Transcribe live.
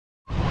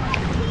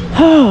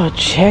Oh,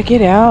 check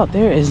it out.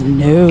 There is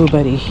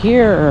nobody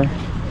here.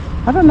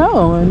 I don't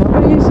know.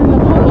 Nobody's in the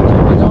pool.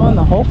 Can we go in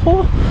the whole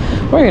pool?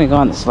 We're going to go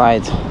on the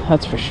slides.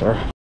 That's for sure.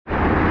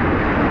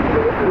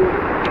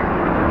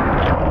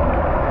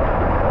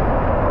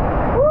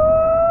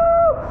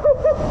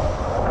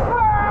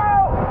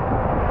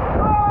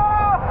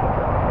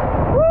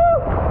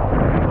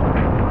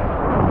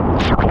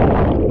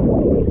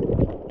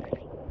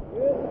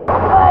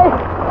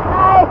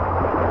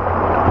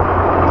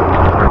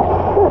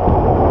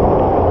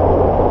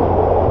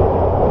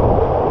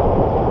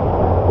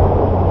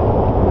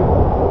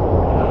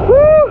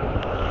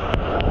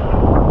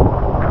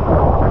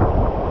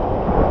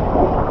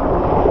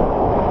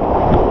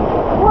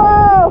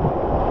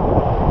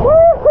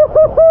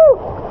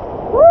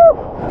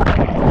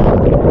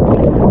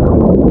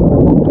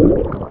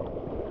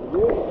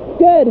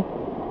 Good.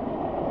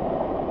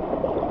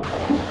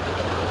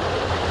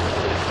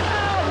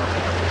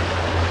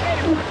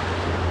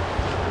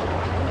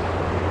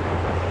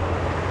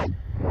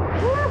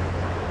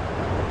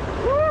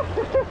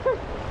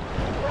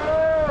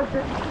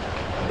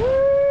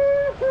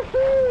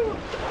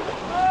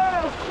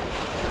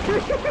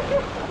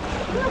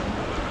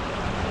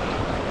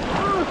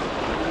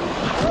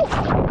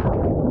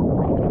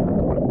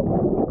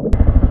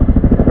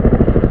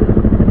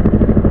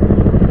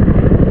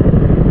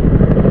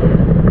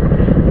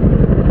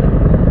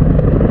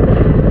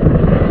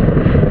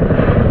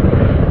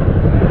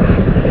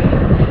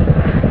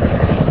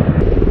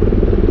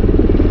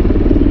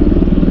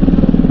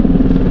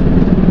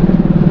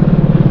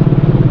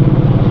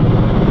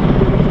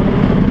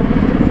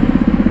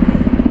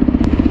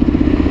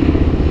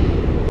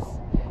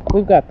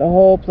 We've got the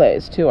whole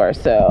place to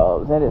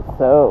ourselves. That is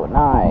so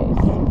nice.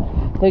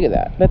 Look at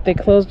that. But they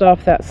closed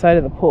off that side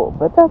of the pool.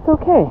 But that's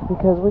okay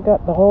because we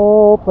got the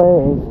whole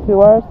place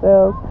to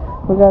ourselves.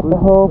 We got the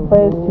whole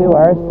place to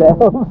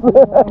ourselves.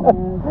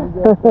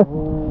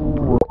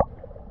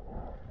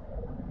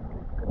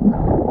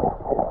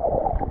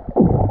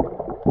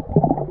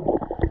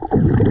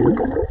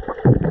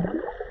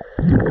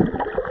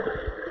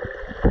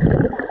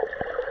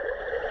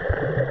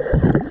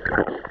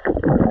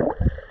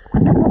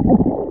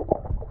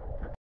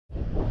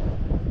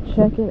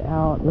 Check it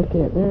out. Look at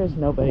it. There is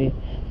nobody.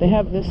 They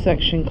have this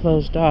section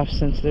closed off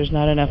since there's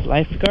not enough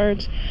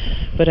lifeguards,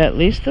 but at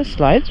least the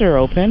slides are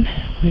open.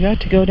 We got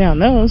to go down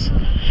those.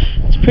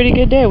 It's a pretty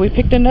good day. We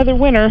picked another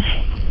winner.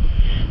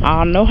 I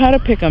don't know how to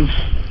pick them.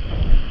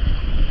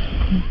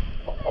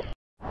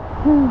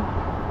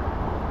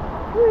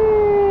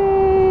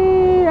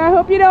 I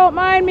hope you don't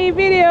mind me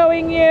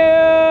videoing you.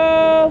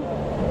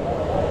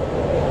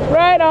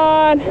 Right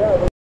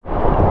on.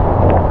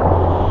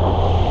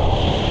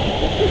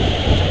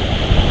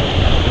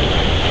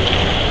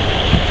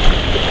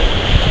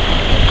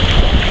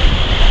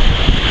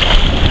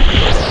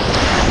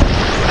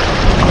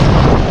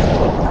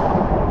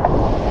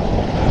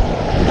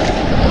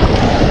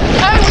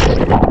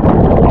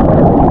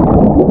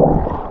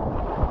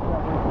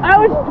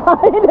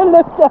 Trying to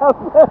lift up.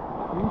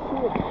 You see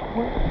it,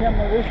 point the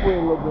camera this way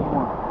a little bit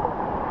more.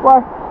 Why?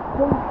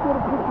 So you get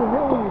a picture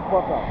here when you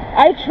fuck up.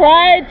 I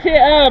tried to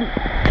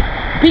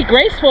be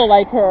graceful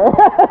like her.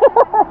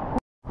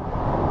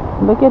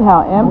 Look at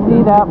how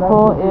empty that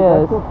pool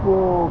is.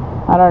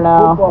 I don't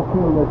know.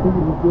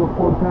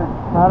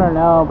 I don't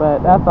know,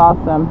 but that's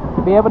awesome.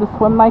 To be able to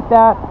swim like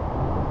that,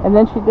 and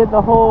then she did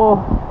the whole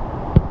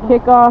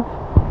kickoff.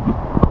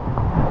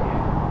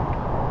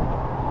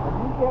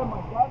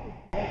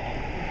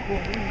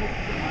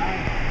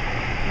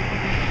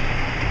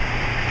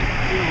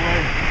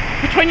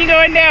 Which one you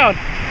going down?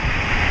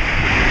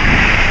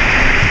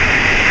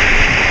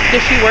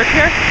 Does she work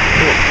here?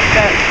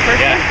 That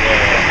person?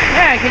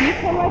 Yeah, can you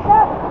swim like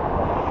that?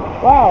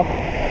 Wow.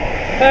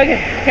 Okay,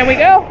 can we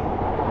go?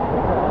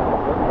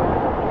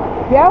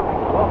 Yeah?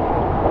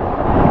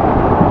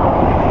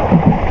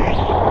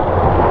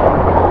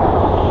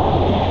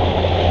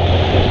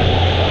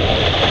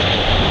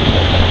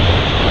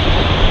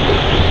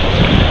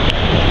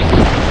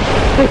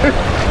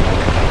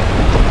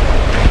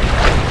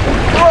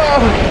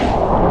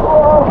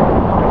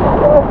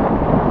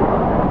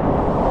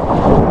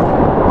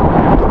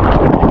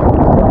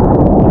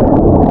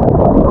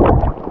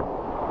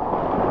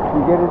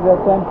 You get it that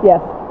time?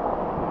 Yes.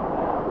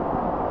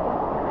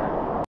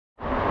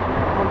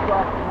 Push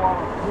off the wall,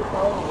 hit the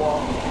other wall,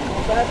 go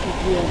back to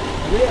you.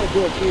 We gotta do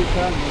it 3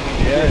 times.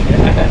 Yeah.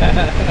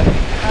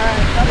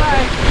 Alright,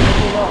 bye-bye.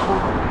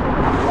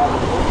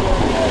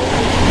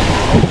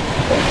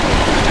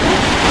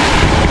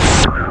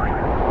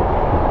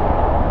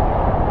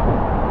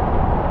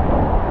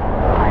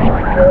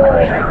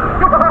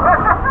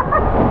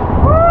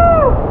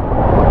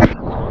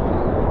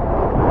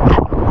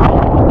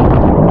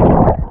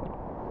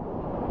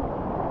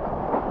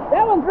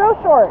 That one's real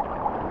short.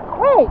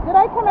 Wait, did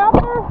I come out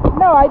there?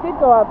 No, I did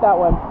go out that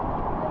one.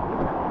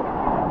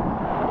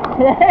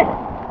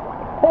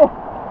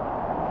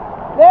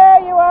 There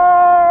you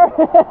are. I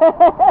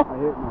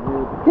hit my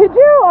head. Did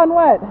you? On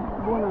what?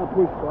 When I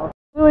pushed off.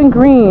 Blue and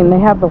green, they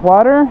have the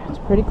water. It's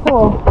pretty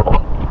cool.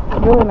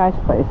 Really nice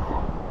place.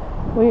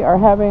 We are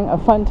having a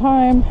fun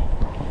time.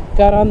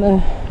 Got on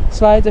the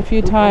slides a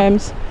few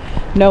times.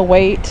 No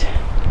wait.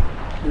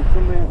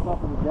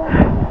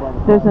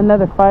 There's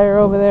another fire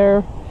over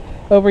there,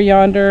 over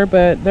yonder,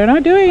 but they're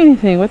not doing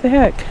anything. What the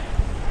heck?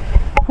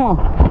 Huh.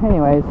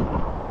 Anyways.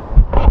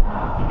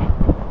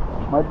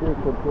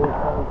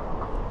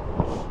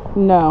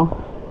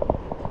 No.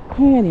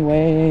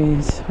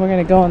 Anyways, we're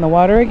gonna go in the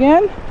water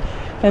again,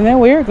 and then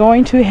we're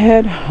going to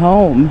head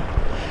home.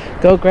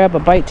 Go grab a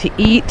bite to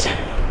eat.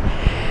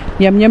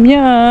 Yum, yum,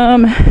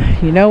 yum.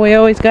 You know we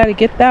always got to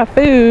get that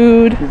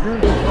food.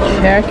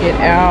 Check it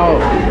out.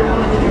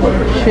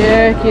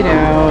 Check it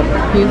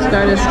out. He's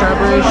got his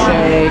strawberry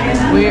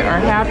shake. We are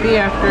happy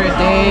after a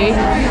day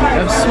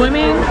of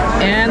swimming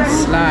and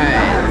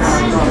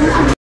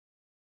slides.